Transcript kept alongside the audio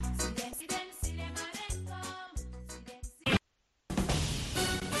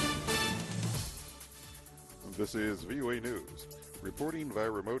This is VOA News. Reporting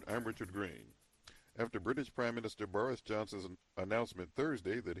via remote, I'm Richard Green. After British Prime Minister Boris Johnson's announcement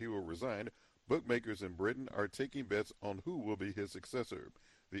Thursday that he will resign, bookmakers in Britain are taking bets on who will be his successor.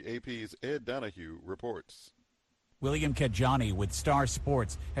 The AP's Ed Donahue reports. William Kajani with Star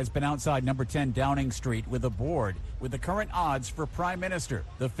Sports has been outside number 10 Downing Street with a board with the current odds for Prime Minister.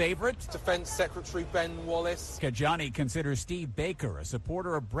 The favorite? Defence Secretary Ben Wallace. Kajani considers Steve Baker, a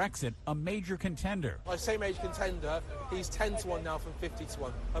supporter of Brexit, a major contender. I say major contender, he's 10-1 now from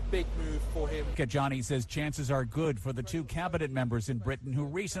 50-1. A big move for him. Kajani says chances are good for the two cabinet members in Britain who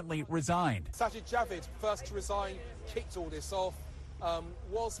recently resigned. Sajid Javid, first to resign, kicked all this off.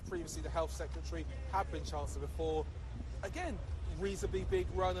 Was previously the Health Secretary, had been Chancellor before. Again, reasonably big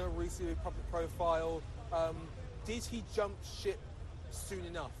runner, reasonably public profile. Did he jump ship soon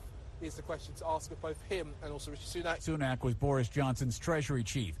enough is the question to ask of both him and also Rishi Sunak. Sunak was Boris Johnson's Treasury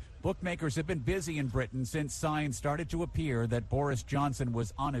chief. Bookmakers have been busy in Britain since signs started to appear that Boris Johnson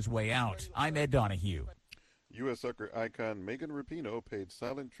was on his way out. I'm Ed Donahue. U.S. soccer icon Megan Rapinoe paid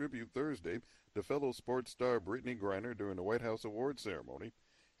silent tribute Thursday to fellow sports star Brittney Griner during the White House awards ceremony.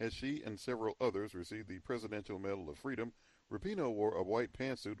 As she and several others received the Presidential Medal of Freedom, Rapinoe wore a white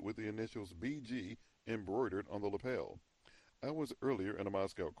pantsuit with the initials BG embroidered on the lapel. Hours earlier in a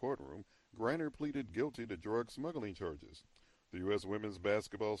Moscow courtroom, Griner pleaded guilty to drug smuggling charges. The U.S. women's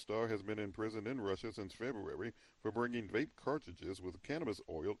basketball star has been in prison in Russia since February for bringing vape cartridges with cannabis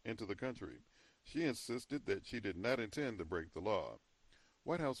oil into the country. She insisted that she did not intend to break the law.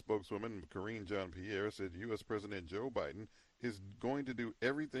 White House spokeswoman Karine Jean-Pierre said U.S. President Joe Biden is going to do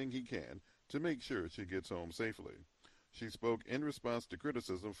everything he can to make sure she gets home safely. She spoke in response to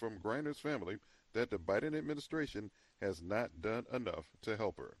criticism from Griner's family that the Biden administration has not done enough to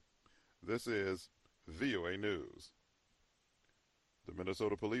help her. This is VOA News. The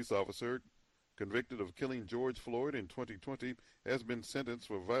Minnesota police officer convicted of killing George Floyd in 2020 has been sentenced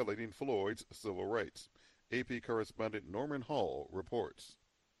for violating Floyd's civil rights. AP correspondent Norman Hall reports.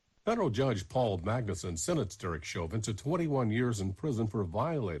 Federal Judge Paul Magnuson sentenced Derek Chauvin to 21 years in prison for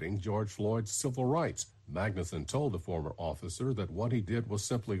violating George Floyd's civil rights. Magnuson told the former officer that what he did was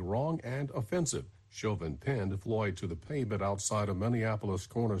simply wrong and offensive. Chauvin pinned Floyd to the pavement outside a Minneapolis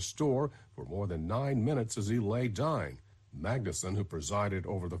corner store for more than 9 minutes as he lay dying. Magnuson, who presided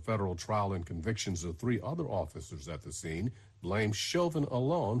over the federal trial and convictions of 3 other officers at the scene, blamed Chauvin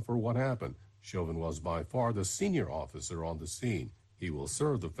alone for what happened. Chauvin was by far the senior officer on the scene. He will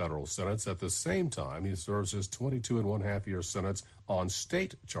serve the federal sentence at the same time he serves his 22.5-year sentence on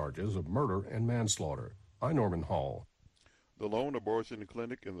state charges of murder and manslaughter. I'm Norman Hall. The lone abortion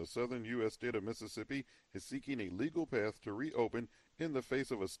clinic in the southern U.S. state of Mississippi is seeking a legal path to reopen in the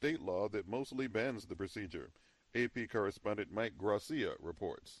face of a state law that mostly bans the procedure. AP correspondent Mike Gracia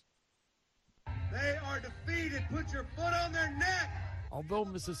reports. They are defeated. Put your foot on their neck. Although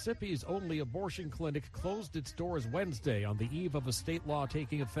Mississippi's only abortion clinic closed its doors Wednesday on the eve of a state law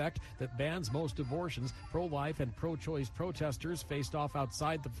taking effect that bans most abortions, pro-life and pro-choice protesters faced off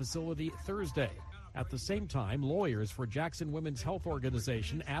outside the facility Thursday. At the same time, lawyers for Jackson Women's Health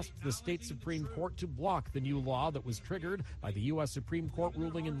Organization asked the state Supreme Court to block the new law that was triggered by the U.S. Supreme Court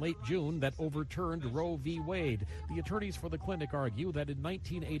ruling in late June that overturned Roe v. Wade. The attorneys for the clinic argue that in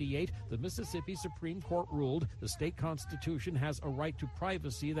 1988, the Mississippi Supreme Court ruled the state constitution has a right to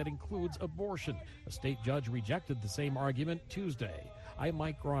privacy that includes abortion. A state judge rejected the same argument Tuesday. I'm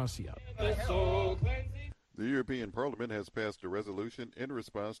Mike Gracia. The European Parliament has passed a resolution in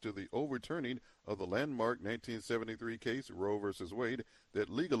response to the overturning of the landmark 1973 case Roe v. Wade that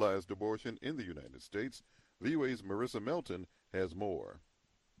legalized abortion in the United States. VOA's Marissa Melton has more.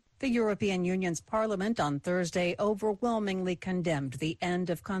 The European Union's Parliament on Thursday overwhelmingly condemned the end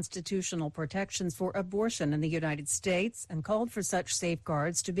of constitutional protections for abortion in the United States and called for such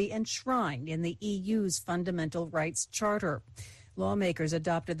safeguards to be enshrined in the EU's Fundamental Rights Charter. Lawmakers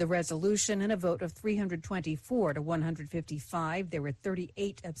adopted the resolution in a vote of 324 to 155. There were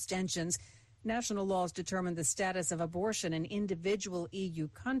 38 abstentions. National laws determine the status of abortion in individual EU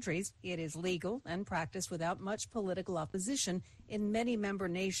countries. It is legal and practiced without much political opposition in many member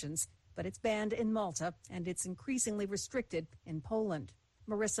nations, but it's banned in Malta and it's increasingly restricted in Poland.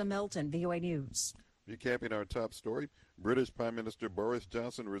 Marissa Melton, VOA News. Recapping our top story, British Prime Minister Boris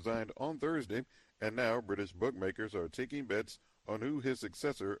Johnson resigned on Thursday, and now British bookmakers are taking bets on who his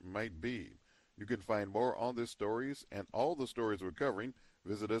successor might be. You can find more on these stories and all the stories we're covering.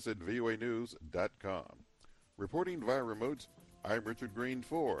 Visit us at voanews.com. Reporting via remote, I'm Richard Green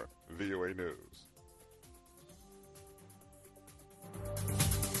for VOA News.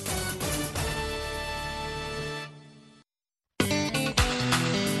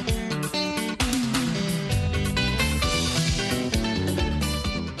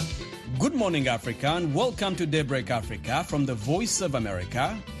 morning, Africa, and welcome to Daybreak Africa from the Voice of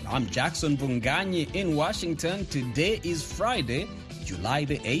America. I'm Jackson Bunganyi in Washington. Today is Friday, July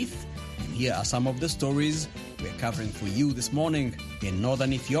the 8th, and here are some of the stories we're covering for you this morning. In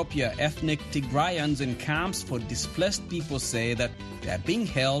northern Ethiopia, ethnic Tigrayans in camps for displaced people say that they are being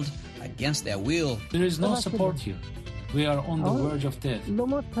held against their will. There is no support here. We are on the verge of death.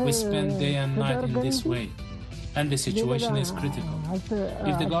 We spend day and night in this way, and the situation is critical.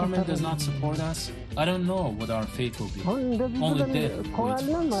 If the government does not support us, I don't know what our fate will be. Only death waits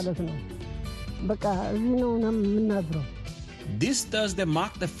for us. This Thursday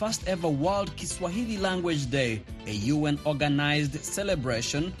marked the first ever World Kiswahili Language Day, a UN-organized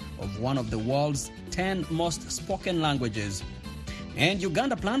celebration of one of the world's 10 most spoken languages. And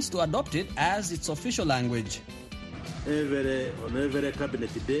Uganda plans to adopt it as its official language. On every cabinet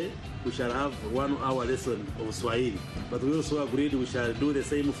day, we shall have 1 hour lesson of Swahili. But we also agreed we shall do the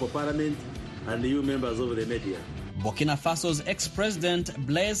same for Parliament and you members of the media. Burkina Faso's ex-president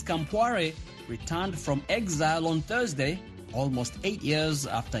Blaise Compaoré returned from exile on Thursday, almost 8 years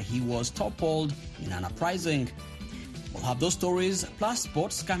after he was toppled in an uprising. We'll have those stories plus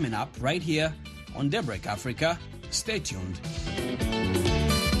sports coming up right here on Daybreak Africa. Stay tuned.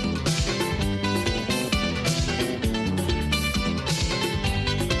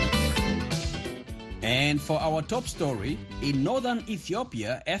 And for our top story, in northern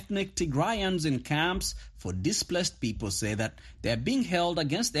Ethiopia, ethnic Tigrayans in camps for displaced people say that they're being held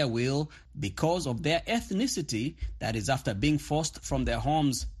against their will because of their ethnicity, that is after being forced from their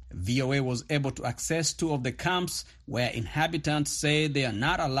homes. VOA was able to access 2 of the camps where inhabitants say they are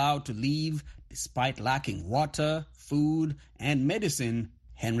not allowed to leave despite lacking water, food, and medicine.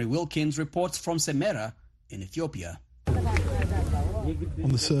 Henry Wilkins reports from Semera in Ethiopia. On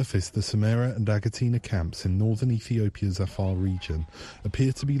the surface, the Semera and Agatina camps in northern Ethiopia's Afar region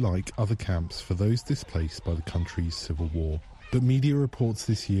appear to be like other camps for those displaced by the country's civil war. But media reports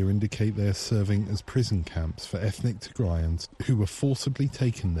this year indicate they are serving as prison camps for ethnic Tigrayans who were forcibly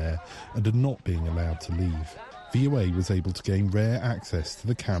taken there and are not being allowed to leave. VOA was able to gain rare access to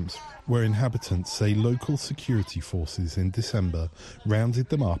the camps where inhabitants say local security forces in December rounded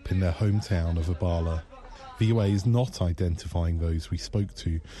them up in their hometown of Abala. VOA is not identifying those we spoke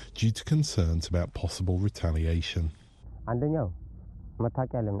to due to concerns about possible retaliation.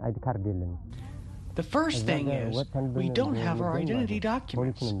 The first thing is, we don't have our identity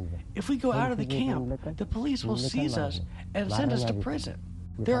documents. If we go out of the camp, the police will seize us and send us to prison.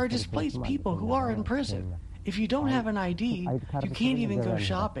 There are displaced people who are in prison. If you don't have an ID, you can't even go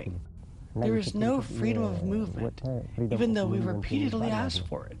shopping. There is no freedom of movement, even though we repeatedly ask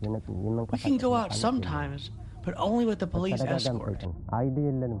for it. We can go out sometimes, but only with the police escort.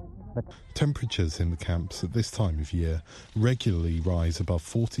 Temperatures in the camps at this time of year regularly rise above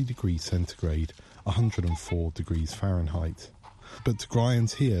 40 degrees centigrade, 104 degrees Fahrenheit. But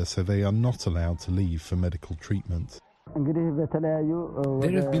Tigrayans here say they are not allowed to leave for medical treatment.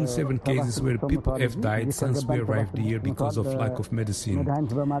 There have been 7 cases where people have died since we arrived here because of lack of medicine.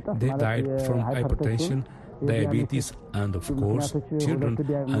 They died from hypertension, diabetes, and of course, children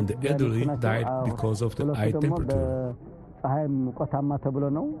and the elderly died because of the high temperature. A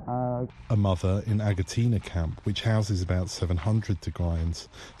mother in Agatina camp, which houses about 700 Tigrayans,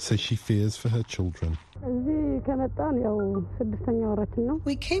 says she fears for her children.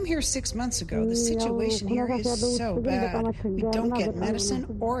 We came here 6 months ago. The situation here is so bad. We don't get medicine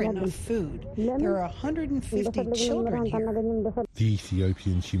or enough food. There are 150 children here. The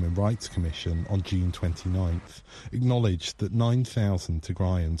Ethiopian Human Rights Commission on June 29th acknowledged that 9,000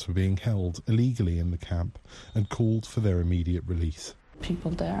 Tigrayans were being held illegally in the camp and called for their immediate release. People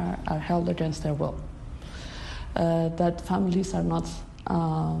there are held against their will. That families are not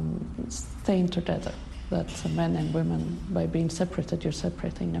staying together. That men and women, by being separated, you're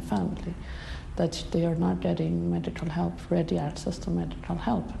separating a family. That they are not getting medical help, ready access to medical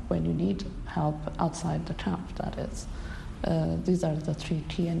help when you need help outside the camp, that is. These are the 3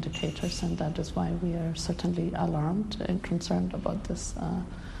 key indicators, and that is why we are certainly alarmed and concerned about these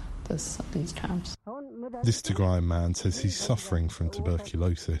camps. This Tigrayan man says he's suffering from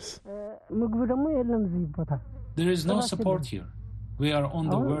tuberculosis. There is no support here. We are on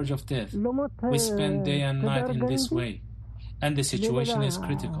the verge of death. We spend day and night in this way, and the situation is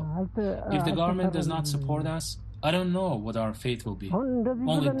critical. If the government does not support us, I don't know what our fate will be.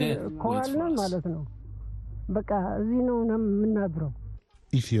 Only death waits for us.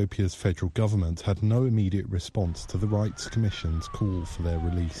 Ethiopia's federal government had no immediate response to the Rights Commission's call for their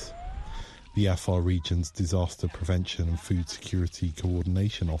release. The Afar Region's Disaster Prevention and Food Security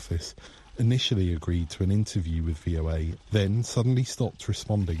Coordination Office initially agreed to an interview with VOA, then suddenly stopped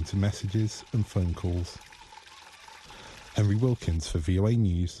responding to messages and phone calls. Henry Wilkins for VOA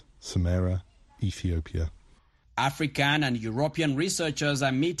News, Samara, Ethiopia. African and European researchers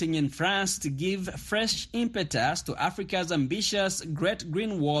are meeting in France to give fresh impetus to Africa's ambitious Great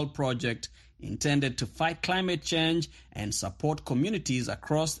Green Wall project, intended to fight climate change and support communities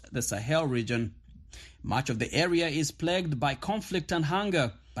across the Sahel region. Much of the area is plagued by conflict and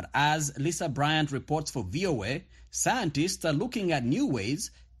hunger, but as Lisa Bryant reports for VOA, scientists are looking at new ways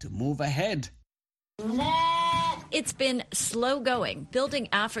to move ahead. It's been slow going, building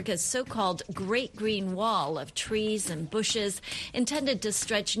Africa's so-called Great Green Wall of trees and bushes, intended to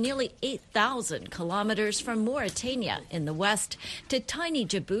stretch nearly 8,000 kilometers from Mauritania in the west to tiny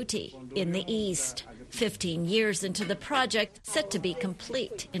Djibouti in the east. 15 years into the project, set to be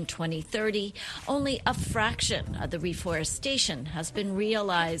complete in 2030, only a fraction of the reforestation has been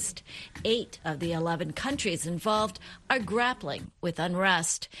realized. 8 of the 11 countries involved are grappling with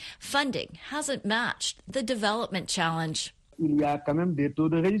unrest. Funding hasn't matched the development challenge.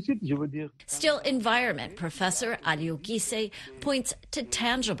 Still, environment professor Aliou Guissé points to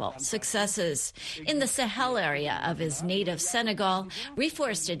tangible successes. In the Sahel area of his native Senegal,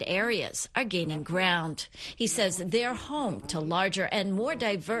 reforested areas are gaining ground. He says they're home to larger and more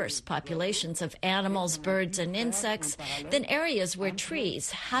diverse populations of animals, birds, and insects than areas where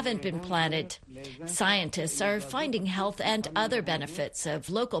trees haven't been planted. Scientists are finding health and other benefits of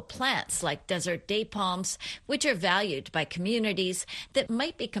local plants like desert day palms, which are valued by communities that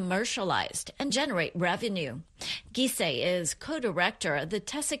might be commercialized and generate revenue. Guissé is co-director of the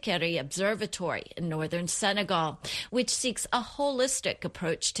Tessékéré Observatory in northern Senegal, which seeks a holistic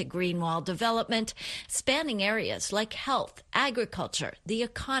approach to green wall development, spanning areas like health, agriculture, the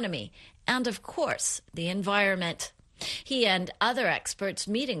economy, and, of course, the environment. He and other experts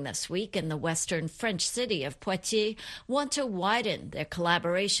meeting this week in the western French city of Poitiers want to widen their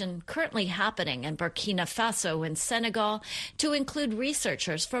collaboration currently happening in Burkina Faso and Senegal to include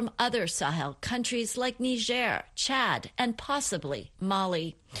researchers from other Sahel countries like Niger, Chad, and possibly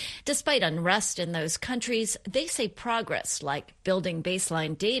Mali. Despite unrest in those countries, they say progress like building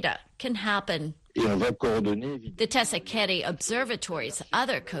baseline data can happen. The Tessékéré Observatory's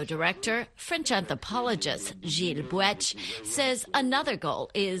other co-director, French anthropologist Gilles Bouech, says another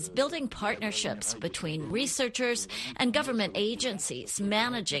goal is building partnerships between researchers and government agencies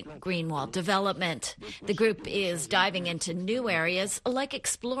managing green wall development. The group is diving into new areas like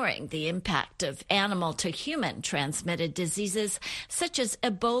exploring the impact of animal-to-human transmitted diseases such as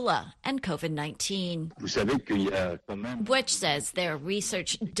Ebola and COVID-19. Bouech says their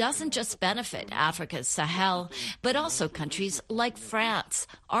research doesn't just benefit Africa's Sahel, but also countries like France,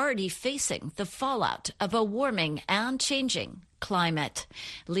 already facing the fallout of a warming and changing climate.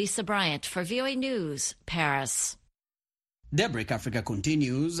 Lisa Bryant for VOA News, Paris. Daybreak Africa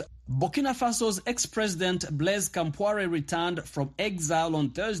continues. Burkina Faso's ex-president Blaise Compaoré returned from exile on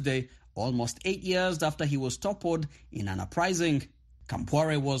Thursday, almost 8 years after he was toppled in an uprising.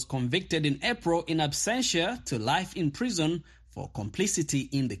 Compaoré was convicted in April in absentia to life in prison for complicity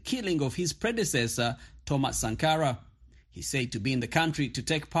in the killing of his predecessor, Thomas Sankara. He said to be in the country to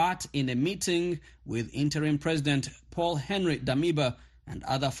take part in a meeting with interim President Paul-Henri Damiba and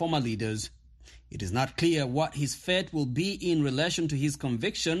other former leaders. It is not clear what his fate will be in relation to his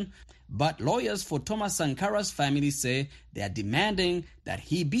conviction, but lawyers for Thomas Sankara's family say they are demanding that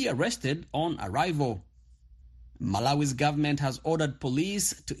he be arrested on arrival. Malawi's government has ordered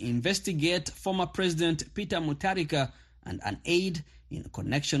police to investigate former President Peter Mutharika and an aide in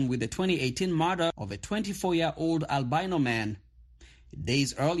connection with the 2018 murder of a 24-year-old albino man.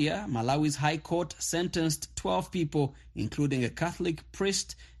 Days earlier, Malawi's High Court sentenced 12 people, including a Catholic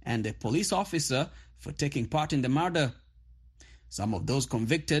priest and a police officer, for taking part in the murder. Some of those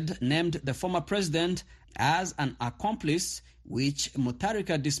convicted named the former president as an accomplice, which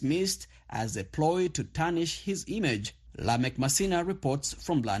Mutharika dismissed as a ploy to tarnish his image. Lamek Masina reports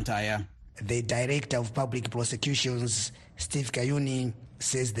from Blantyre. The Director of Public Prosecutions, Steve Kayuni,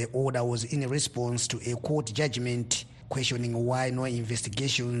 says the order was in response to a court judgment questioning why no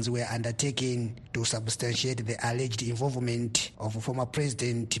investigations were undertaken to substantiate the alleged involvement of former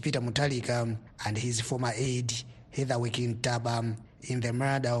President Peter Mutharika and his former aide, Heather Wekin-Taba, in the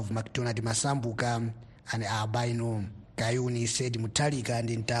murder of McDonald Masambuka, an albino. Kayuni said Mutharika and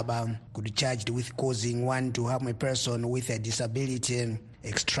Ntaba could be charged with causing one to harm a person with a disability,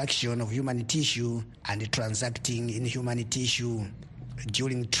 extraction of human tissue, and transacting in human tissue.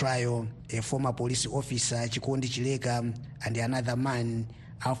 During trial, a former police officer, Chikondi Chileka, and another man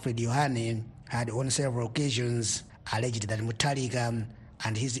Alfred Yohane had on several occasions alleged that Mutharika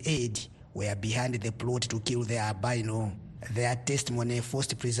and his aide were behind the plot to kill the albino. Their testimony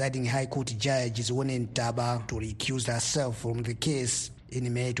forced presiding High Court Judge Zone Ntaba to recuse herself from the case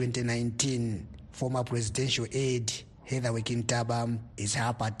in May 2019. Former presidential aide Heather Ntaba is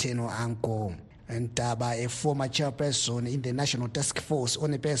her paternal uncle. Ntaba, a former chairperson in the National Task Force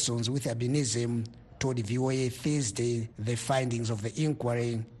on Persons with Albinism, told VOA Thursday the findings of the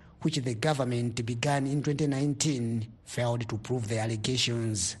inquiry, which the government began in 2019, failed to prove the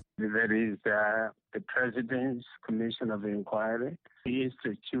allegations. There is the President's Commission of Inquiry,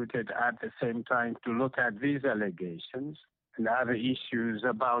 instituted at the same time to look at these allegations and other issues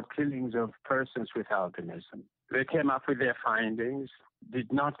about killings of persons with albinism. They came up with their findings,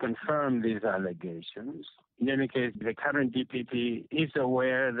 did not confirm these allegations. In any case, the current DPP is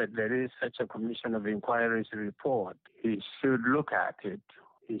aware that there is such a Commission of Inquiry's report. He should look at it.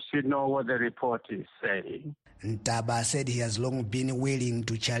 He should know what the report is saying. Ntaba said he has long been willing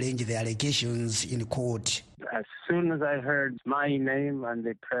to challenge the allegations in court. As soon as I heard my name and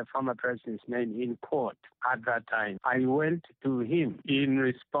the former president's name in court at that time, I went to him in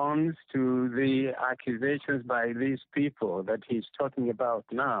response to the accusations by these people that he's talking about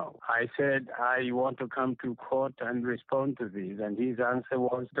now. I said, I want to come to court and respond to these. And his answer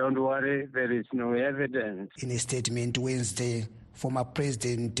was, don't worry, there is no evidence. In a statement Wednesday, former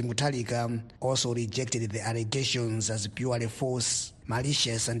President Mutharika also rejected the allegations as purely false,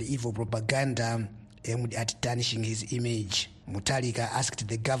 malicious and evil propaganda aimed at tarnishing his image. Mutharika asked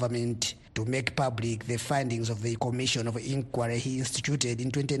the government to make public the findings of the Commission of Inquiry he instituted in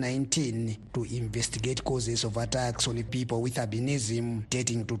 2019 to investigate causes of attacks on people with albinism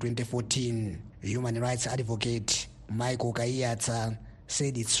dating to 2014. Human rights advocate Michael Kayatsa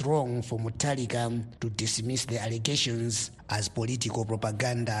said it's wrong for Mutharika to dismiss the allegations as political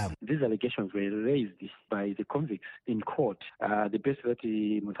propaganda. These allegations were raised by the convicts in court. The best that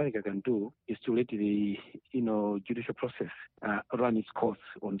Mutharika can do is to let the judicial process run its course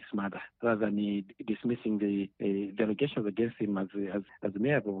on this matter, rather than dismissing the allegations against him as the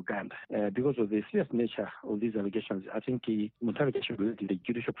mayor of Uganda. Because of the serious nature of these allegations, I think Mutharika should let the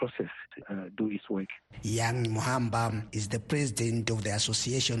judicial process do its work. Yang Muhamba is the president of the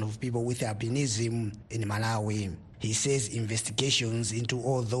Association of People with Albinism in Malawi. He says investigations into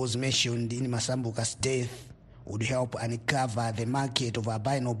all those mentioned in Masambuka's death would help uncover the market of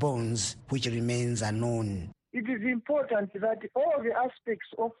albino bones, which remains unknown. It is important that all the aspects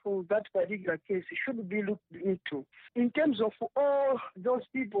of that particular case should be looked into. In terms of all those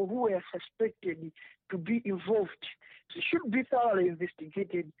people who were suspected to be involved, it should be thoroughly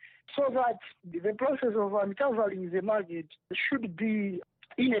investigated so that the process of uncovering the market should be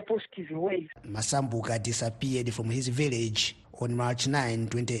in a positive way. Masambuka disappeared from his village on March 9,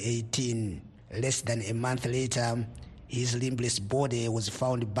 2018. Less than a month later, his limbless body was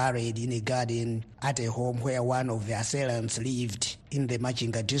found buried in a garden at a home where one of the assailants lived in the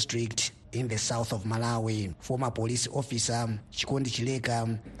Machinga district in the south of Malawi. Former police officer Chikondi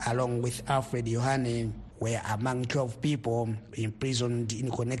Chileka, along with Alfred Yohane, were among 12 people imprisoned in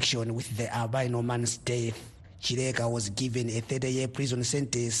connection with the albino man's death. Chileka was given a 30-year prison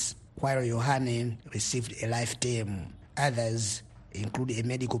sentence, while Yohane received a life term. Others include a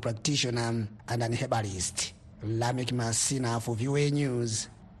medical practitioner and an herbalist. Lamek Masina for VOA News,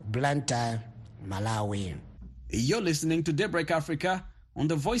 Blantyre, Malawi. You're listening to Daybreak Africa on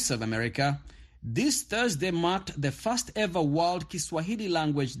the Voice of America. This Thursday marked the first ever World Kiswahili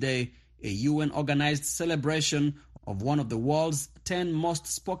Language Day, a UN-organized celebration of one of the world's 10 most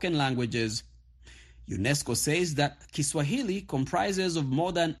spoken languages. UNESCO says that Kiswahili comprises of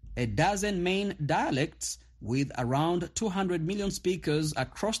more than a dozen main dialects with around 200 million speakers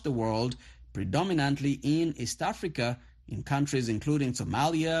across the world, predominantly in East Africa, in countries including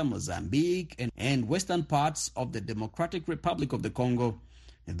Somalia, Mozambique, and western parts of the Democratic Republic of the Congo,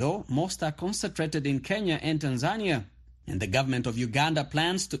 though most are concentrated in Kenya and Tanzania. And the government of Uganda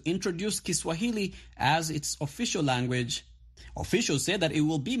plans to introduce Kiswahili as its official language. Officials say that it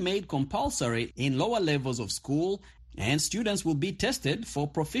will be made compulsory in lower levels of school and students will be tested for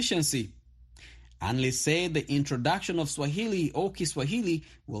proficiency. Analysts say the introduction of Swahili or Kiswahili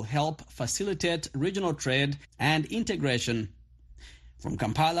will help facilitate regional trade and integration. From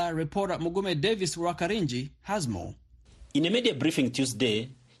Kampala, reporter Mugume Davis Wakarinji has more. In a media briefing Tuesday,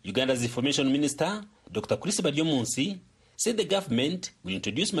 Uganda's Information Minister, Dr. Chris Badyomunsi, said the government will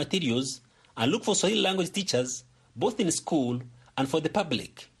introduce materials and look for Swahili language teachers both in school and for the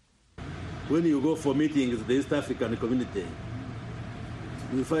public. When you go for meetings with the East African community,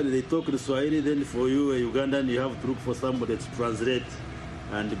 you find they talk in Swahili, then for you, a Ugandan, you have to look for somebody to translate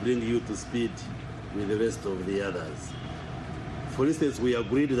and bring you to speed with the rest of the others. For instance, we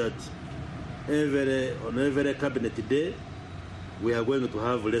agreed that on every cabinet day, we are going to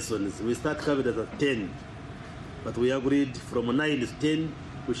have lessons. We start cabinet at 10, but we agreed from 9 to 10,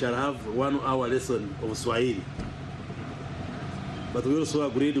 we shall have 1 hour lesson of Swahili. But we also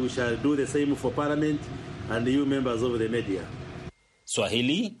agreed we shall do the same for Parliament and you members of the media.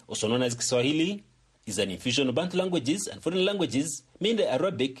 Swahili, also known as Kiswahili, is an infusion of Bantu languages and foreign languages, mainly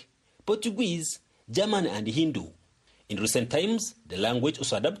Arabic, Portuguese, German, and Hindu. In recent times, the language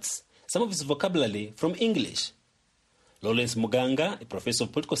also adapts some of its vocabulary from English. Lawrence Muganga, a professor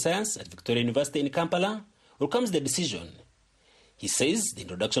of political science at Victoria University in Kampala, welcomes the decision. He says the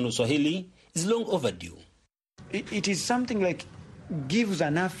introduction of Swahili is long overdue. It is something like gives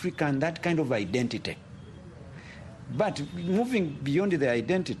an African that kind of identity. But moving beyond the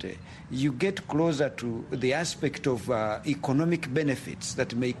identity, you get closer to the aspect of economic benefits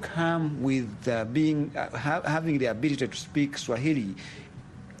that may come with having the ability to speak Swahili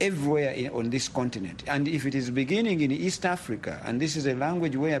everywhere on this continent. And if it is beginning in East Africa, and this is a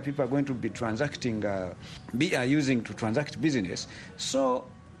language where people are going to be transacting, using to transact business, so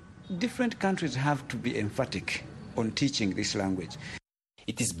different countries have to be emphatic on teaching this language.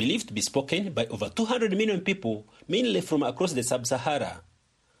 It is believed to be spoken by over 200 million people, mainly from across the sub-Sahara.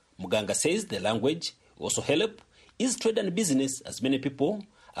 Muganga says the language will also help ease trade and business, as many people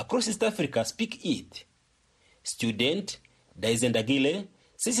across East Africa speak it. Student Daisen Dagile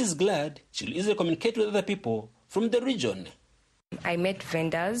says he's glad she'll easily communicate with other people from the region. I met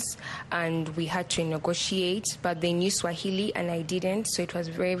vendors and we had to negotiate, but they knew Swahili and I didn't, so it was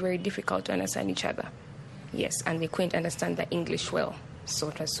very, very difficult to understand each other. Yes, and they couldn't understand the English well. So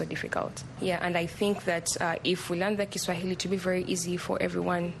it was so difficult. Yeah, and I think that if we learn the Kiswahili to be very easy for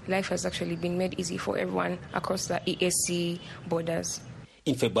everyone, life has actually been made easy for everyone across the EAC borders.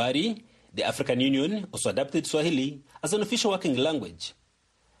 In February, the African Union also adopted Swahili as an official working language.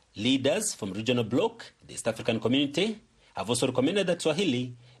 Leaders from regional bloc, the East African community, have also recommended that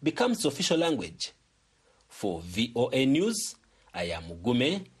Swahili becomes the official language. For VOA News, I am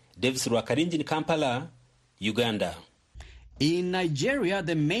Mugume Davis Rwakarinji in Kampala, Uganda. In Nigeria,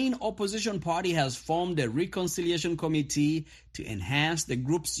 the main opposition party has formed a reconciliation committee to enhance the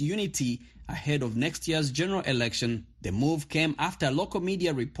group's unity ahead of next year's general election. The move came after local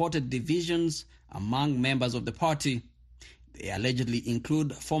media reported divisions among members of the party. They allegedly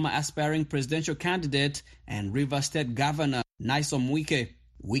include former aspiring presidential candidate and Rivers State Governor Nyesom Wike.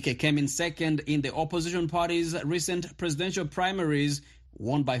 Wike came in second in the opposition party's recent presidential primaries,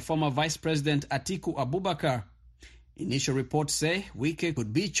 won by former Vice President Atiku Abubakar. Initial reports say Wike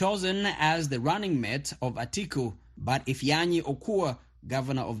could be chosen as the running mate of Atiku, but Ifeanyi Okwuo,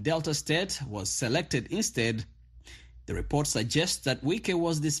 governor of Delta State, was selected instead. The report suggests that Wike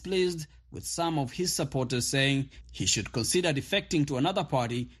was displeased with some of his supporters saying he should consider defecting to another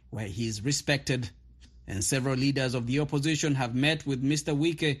party where he is respected. And several leaders of the opposition have met with Mr.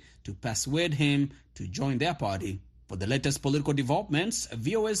 Wike to persuade him to join their party. For the latest political developments,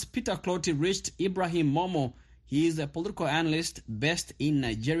 VOA's Peter Clotty reached Ibrahim Momo. He is a political analyst based in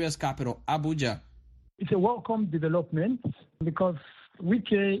Nigeria's capital, Abuja. It's a welcome development because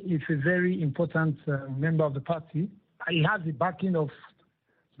Wike is a very important member of the party. He has the backing of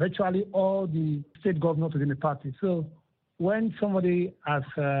virtually all the state governors within the party. So when somebody as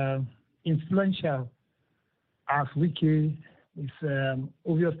influential as Wike is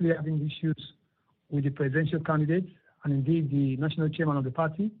obviously having issues with the presidential candidate and indeed the national chairman of the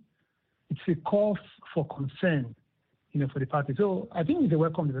party, it's a cause for concern, for the party. So I think it's a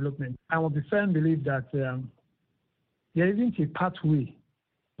welcome development. I would be firm believe that there isn't a pathway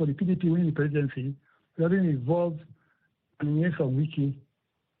for the PDP winning the presidency that doesn't involve an image of Wike,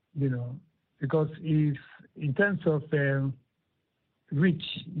 because if in terms of reach,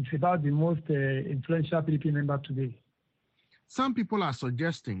 it's about the most influential PDP member today. Some people are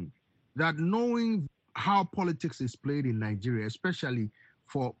suggesting that knowing how politics is played in Nigeria, especially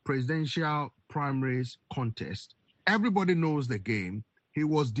for presidential primaries contest, everybody knows the game. He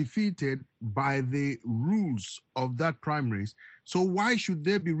was defeated by the rules of that primaries. So why should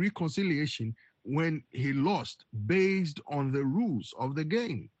there be reconciliation when he lost based on the rules of the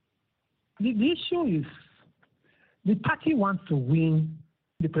game? The issue is the party wants to win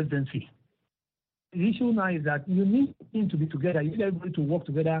the presidency. The issue now is that you need him to be together. You need everybody to work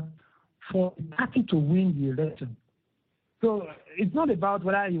together for the party to win the election. So it's not about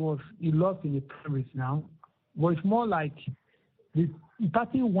whether he lost in the primaries now, but it's more like the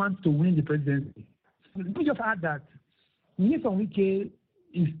party wants to win the presidency. Let me just add that Nyesom Wike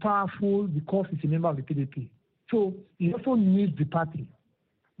is powerful because he's a member of the PDP. So he also needs the party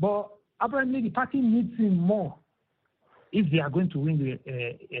But apparently the party needs him more if they are going to win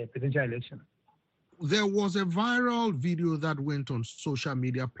the presidential election. There was a viral video that went on social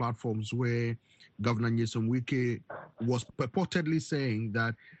media platforms where Governor Nyesom Wike was purportedly saying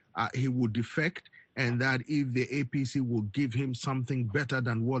that he would defect, and that if the APC will give him something better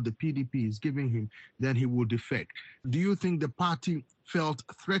than what the PDP is giving him, then he will defect. Do you think the party felt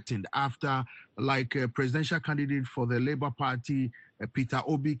threatened after, like a presidential candidate for the Labour Party, Peter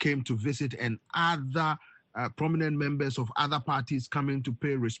Obi, came to visit, and other prominent members of other parties coming to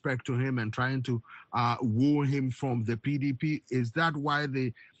pay respect to him and trying to woo him from the PDP? Is that why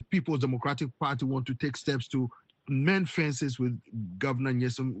the People's Democratic Party want to take steps to mend fences with Governor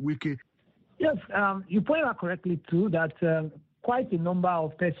Nyesom Wike? Yes, you point out correctly too that quite a number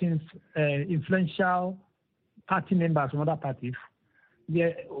of persons, influential party members from other parties,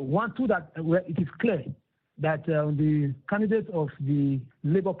 want to that it is clear that the candidate of the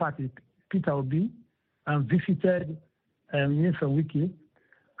Labour Party, Peter Obi, visited Nyesom Wike,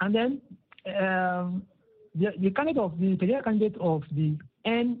 and then the candidate of the presidential candidate of the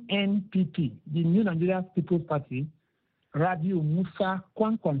NNPP, the New Nigeria People's Party, Rabiu Musa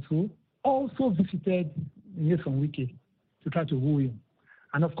Kwankwanso, also visited Nyesom Wike to try to woo him.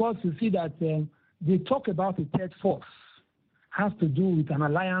 And of course, you see that they talk about a third force, has to do with an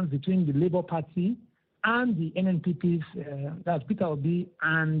alliance between the Labour Party and the NNPP's, that's Peter Obi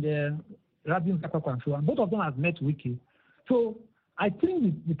and Rabiu Musa Kwankwanso, and both of them have met Wike. So I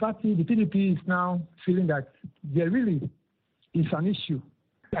think the party, the PDP, is now feeling that there really is an issue.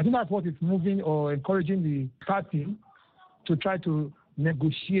 I think that's what is moving or encouraging the party to try to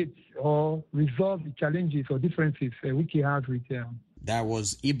negotiate or resolve the challenges or differences Wike has with them. That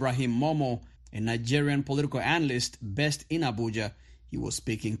was Ibrahim Momo, a Nigerian political analyst based in Abuja. He was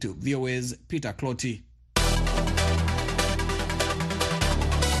speaking to VOA's Peter Clotty.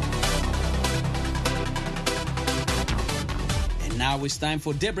 And now it's time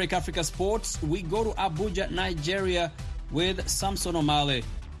for Daybreak Africa Sports. We go to Abuja, Nigeria with Samson Omale.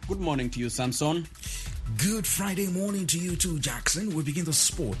 Good morning to you, Samson. Good Friday morning to you too, Jackson. We begin the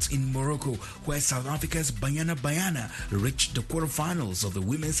sports in Morocco, where South Africa's Banyana reached the quarterfinals of the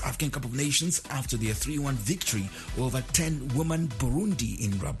Women's African Cup of Nations after their 3-1 victory over 10-woman Burundi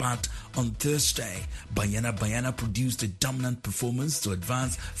in Rabat on Thursday. Banyana produced a dominant performance to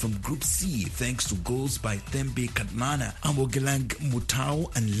advance from Group C thanks to goals by Thembe Katmana, Amogelang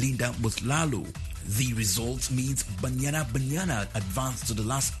Mutau and Linda Mutlalo. The result means Banyana advanced to the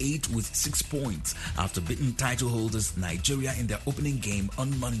last 8 with 6 points after beating title holders Nigeria in their opening game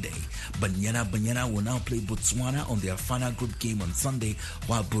on Monday. Banyana will now play Botswana on their final group game on Sunday,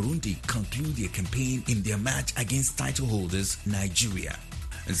 while Burundi conclude their campaign in their match against title holders Nigeria.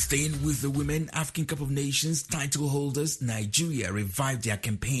 And staying with the Women African Cup of Nations title holders, Nigeria revived their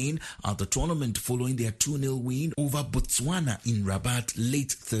campaign at the tournament following their 2-0 win over Botswana in Rabat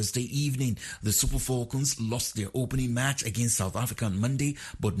late Thursday evening. The Super Falcons lost their opening match against South Africa on Monday,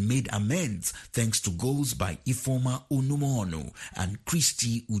 but made amends thanks to goals by Ifeoma Onumono and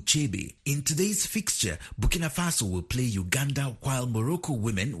Christy Uchebe. In today's fixture, Burkina Faso will play Uganda, while Morocco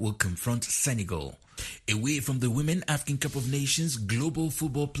women will confront Senegal. Away from the Women African Cup of Nations, Global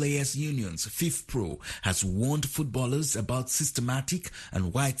Football Players Union's FIFPro has warned footballers about systematic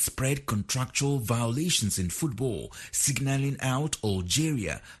and widespread contractual violations in football, signaling out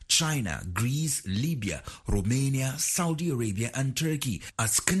Algeria, China, Greece, Libya, Romania, Saudi Arabia and Turkey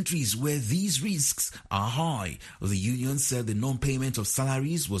as countries where these risks are high. The union said the non-payment of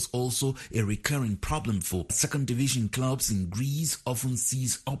salaries was also a recurring problem for second division clubs in Greece, often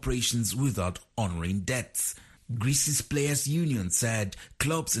cease operations without honoring debts. Greece's Players Union said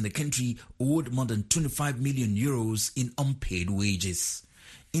clubs in the country owed more than 25 million euros in unpaid wages.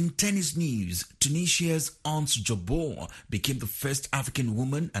 In tennis news, Tunisia's Ons Jabeur became the first African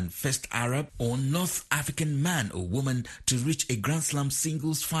woman and first Arab or North African man or woman to reach a Grand Slam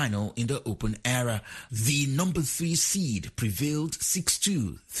singles final in the Open era. The number 3 seed prevailed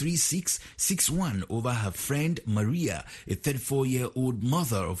 6-2, 3-6, 6-1 over her friend Maria, a 34-year-old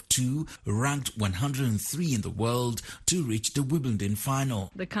mother of 2, ranked 103 in the world, to reach the Wimbledon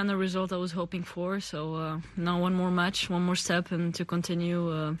final. The kind of result I was hoping for, so now one more match, one more step, and to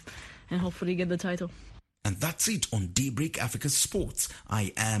continue and hopefully get the title. And that's it on Daybreak Africa Sports.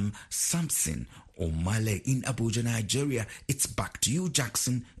 I am Samson Omale in Abuja, Nigeria. It's back to you,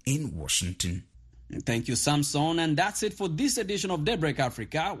 Jackson, in Washington. Thank you, Samson. And that's it for this edition of Daybreak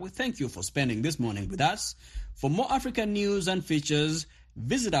Africa. We thank you for spending this morning with us. For more African news and features,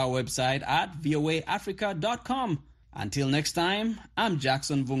 visit our website at voaafrica.com. Until next time, I'm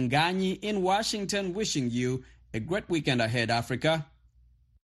Jackson Vunganyi in Washington, wishing you a great weekend ahead, Africa.